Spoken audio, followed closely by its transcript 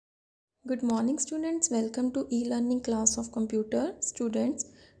Good morning students, welcome to e-learning class of computer. Students,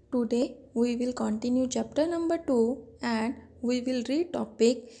 today we will continue chapter number 2 and we will read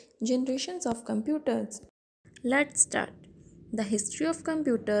topic generations of computers. Let's start. The history of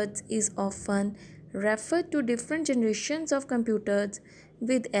computers is often referred to different generations of computers.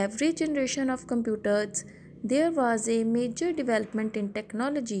 With every generation of computers, there was a major development in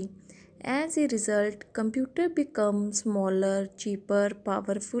technology. As a result, computers become smaller, cheaper,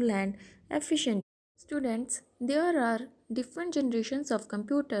 powerful and efficient. Students, there are different generations of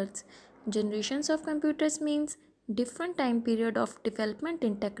computers. Generations of computers means different time period of development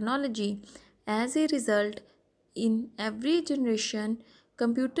in technology. As a result, in every generation,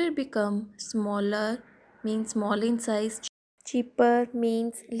 computer become smaller means small in size, cheaper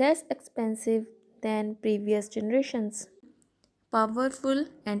means less expensive than previous generations. Powerful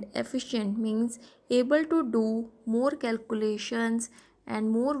and efficient means able to do more calculations and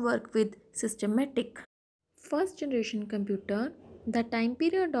more work with systematic. First generation computer. The time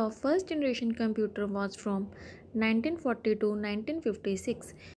period of first generation computer was from 1940 to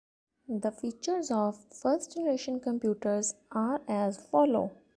 1956. The features of first generation computers are as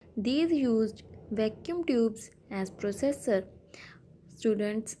follow. These used vacuum tubes as processor.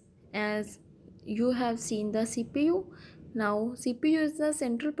 Students, as you have seen the CPU, now CPU is the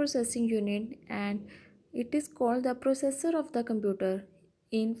central processing unit and it is called the processor of the computer.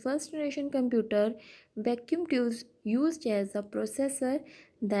 In first generation computer, vacuum tubes used as a processor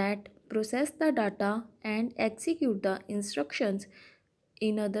that process the data and execute the instructions.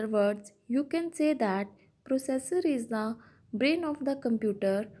 In other words, you can say that processor is the brain of the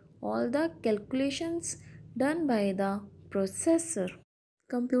computer. All the calculations done by the processor.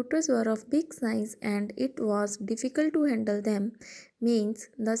 Computers were of big size and it was difficult to handle them, means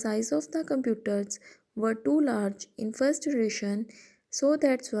the size of the computers were too large in first generation, so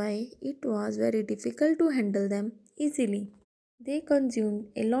that's why it was very difficult to handle them easily. They consumed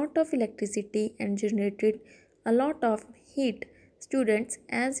a lot of electricity and generated a lot of heat. Students,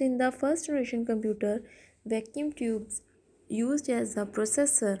 as in the first generation computer, vacuum tubes used as a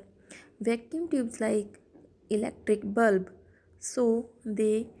processor. Vacuum tubes like electric bulb, so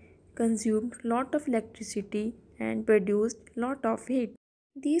they consumed lot of electricity and produced lot of heat.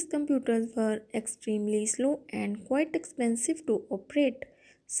 These computers were extremely slow and quite expensive to operate.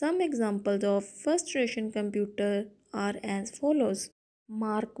 Some examples of first generation computer are as follows.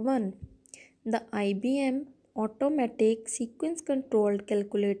 Mark 1. The IBM Automatic Sequence Controlled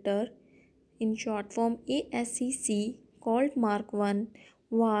Calculator, in short form ASCC, called Mark 1,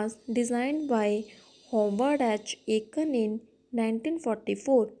 was designed by Howard H. Aiken in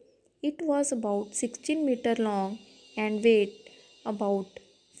 1944. It was about 16 meter long and weighed about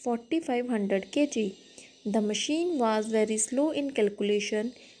 4500 kg. The machine was very slow in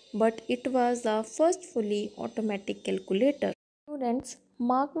calculation, but it was the first fully automatic calculator. Students,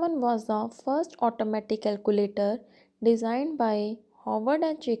 Mark 1 was the first automatic calculator designed by Howard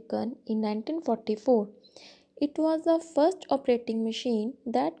and Aiken in 1944. It was the first operating machine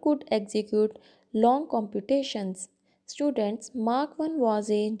that could execute long computations. Students, Mark 1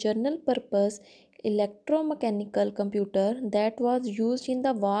 was a general purpose electromechanical computer that was used in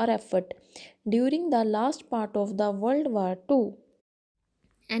the war effort during the last part of the World War II.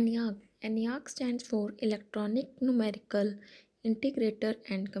 ENIAC. ENIAC stands for Electronic Numerical Integrator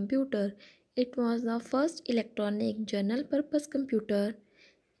and Computer. It was the first electronic general purpose computer.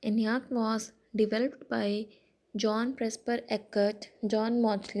 ENIAC was developed by John Presper Eckert, John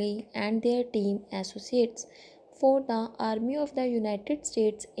Mauchly, and their team associates for the Army of the United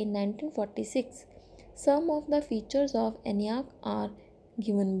States in 1946. Some of the features of ENIAC are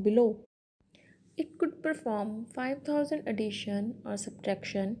given below. It could perform 5000 addition or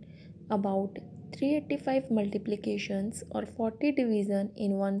subtraction, about 385 multiplications or 40 division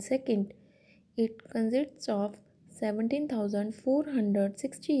in 1 second. It consists of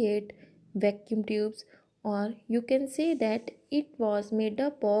 17,468 vacuum tubes, or you can say that it was made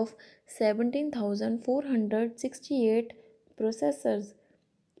up of 17,468 processors.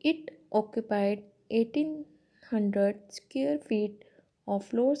 It occupied 1800 square feet of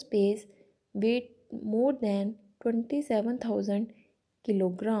floor space, weighed more than 27,000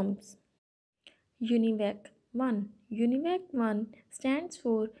 kilograms. UNIVAC 1. UNIVAC 1 stands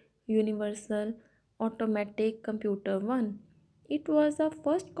for Universal Automatic Computer 1. It was the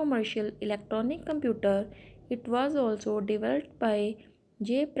first commercial electronic computer. It was also developed by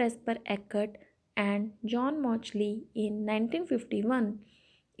J. Presper Eckert and John Mauchly in 1951.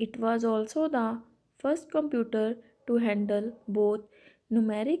 It was also the first computer to handle both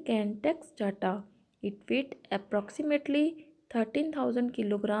numeric and text data. It weighed approximately 13,000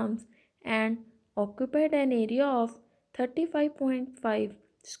 kilograms and occupied an area of 35.5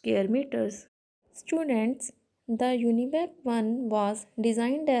 square meters. Students, the UNIVAC 1 was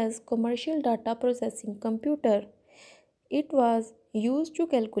designed as commercial data processing computer. It was used to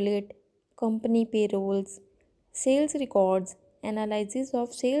calculate company payrolls, sales records, analysis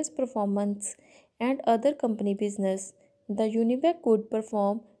of sales performance, and other company business. The UNIVAC could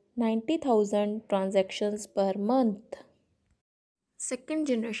perform 90,000 transactions per month. Second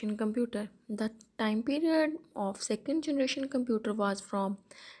generation computer. The time period of second generation computer was from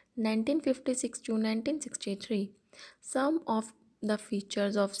 1956 to 1963. Some of the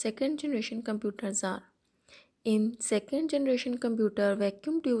features of second generation computers are: in second generation computer,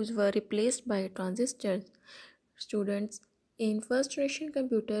 vacuum tubes were replaced by transistors. Students, in first generation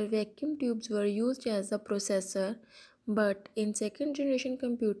computer, vacuum tubes were used as a processor, but in second generation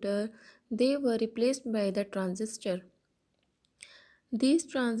computer, they were replaced by the transistor. These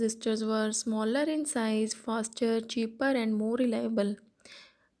transistors were smaller in size, faster, cheaper, and more reliable.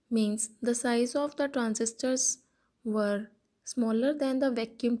 Means the size of the transistors were smaller than the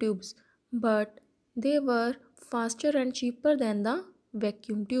vacuum tubes, but they were faster and cheaper than the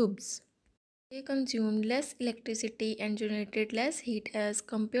vacuum tubes. They consumed less electricity and generated less heat as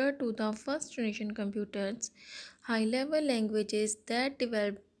compared to the first generation computers. High level languages that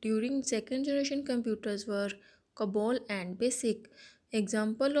developed during second generation computers were COBOL and BASIC.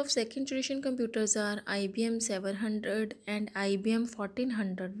 Example of second generation computers are IBM 700 and IBM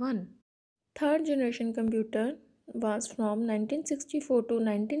 1401. Third generation computer was from 1964 to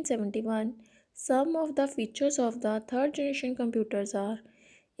 1971. Some of the features of the third generation computers are: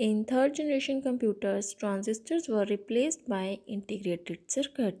 in third generation computers, transistors were replaced by integrated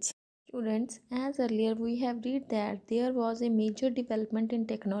circuits. Students, as earlier we have read that there was a major development in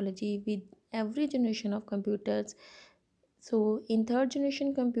technology with every generation of computers. So, in third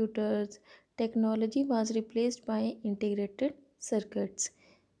generation computers, technology was replaced by integrated circuits.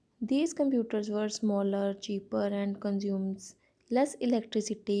 These computers were smaller, cheaper, and consumes less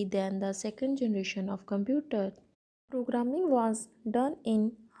electricity than the second generation of computers. Programming was done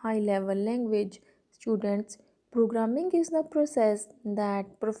in high level language. Students, programming is the process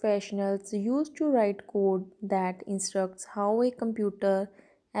that professionals use to write code that instructs how a computer,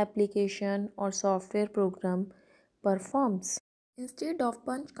 application, or software program performs. Instead of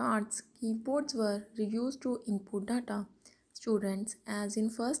punch cards, keyboards were used to input data. Students, as in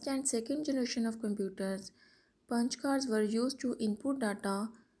first and second generation of computers, punch cards were used to input data,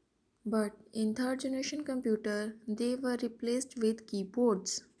 but in third generation computer, they were replaced with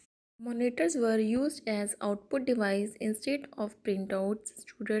keyboards. Monitors were used as output device instead of printouts.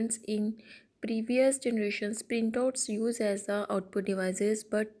 Students, in previous generations, printouts used as the output devices,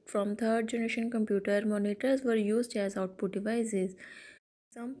 but from third generation computer, monitors were used as output devices.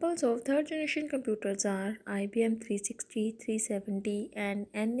 Examples of third generation computers are IBM 360, 370 and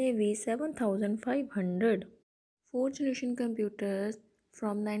NAV 7500. Fourth generation computers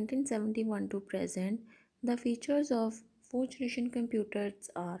from 1971 to present. The features of fourth generation computers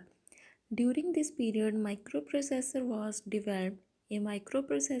are: during this period, microprocessor was developed. A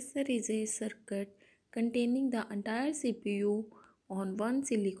microprocessor is a circuit containing the entire CPU on one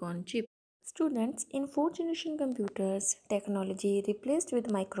silicon chip. Students, in fourth generation computers, technology replaced with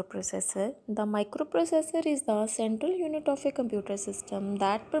microprocessor. The microprocessor is the central unit of a computer system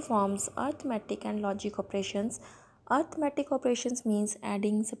that performs arithmetic and logic operations. Arithmetic operations means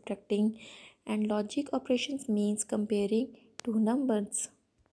adding, subtracting, and logic operations means comparing two numbers.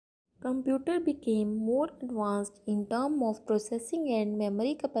 Computer became more advanced in terms of processing and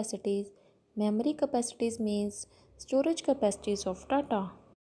memory capacities. Memory capacities means storage capacities of data.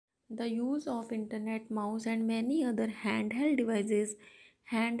 The use of internet, mouse, and many other handheld devices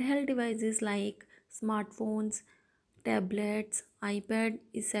like smartphones, tablets, iPad,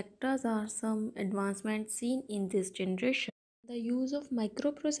 etc. are some advancements seen in this generation. The use of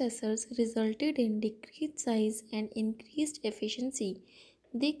microprocessors resulted in decreased size and increased efficiency.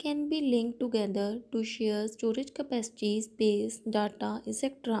 They can be linked together to share storage capacity, space, data,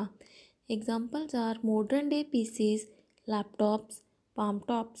 etc. Examples are modern day PCs, laptops, palm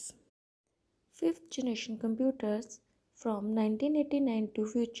tops. Fifth generation computers from 1989 to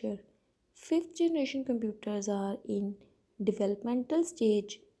future. Fifth generation computers are in developmental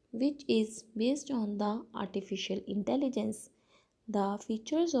stage, which is based on the artificial intelligence. The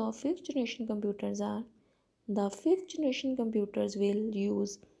features of fifth generation computers are: the fifth generation computers will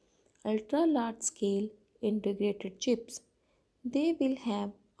use ultra large scale integrated chips. They will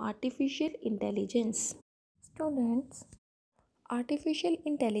have artificial intelligence. Students, artificial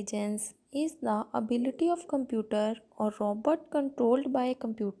intelligence is the ability of computer or robot controlled by a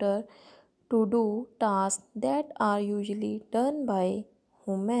computer to do tasks that are usually done by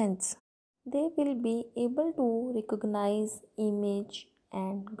humans. They will be able to recognize image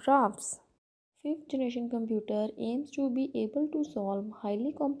and graphs. Fifth generation computer aims to be able to solve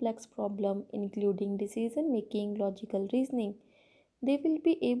highly complex problems including decision making, logical reasoning. They will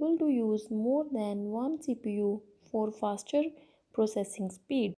be able to use more than one CPU for faster processing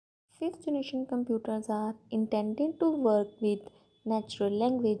speed. Fifth generation computers are intended to work with natural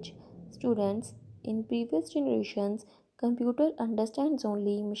language. Students in previous generations, computer understands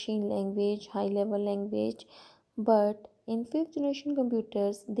only machine language, high level language, but in fifth generation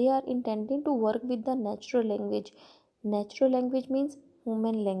computers, they are intended to work with the natural language. Natural language means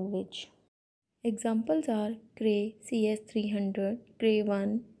human language. Examples are Cray CS300, Cray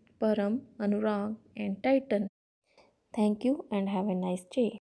 1, Param, Anurag, and Titan. Thank you and have a nice day.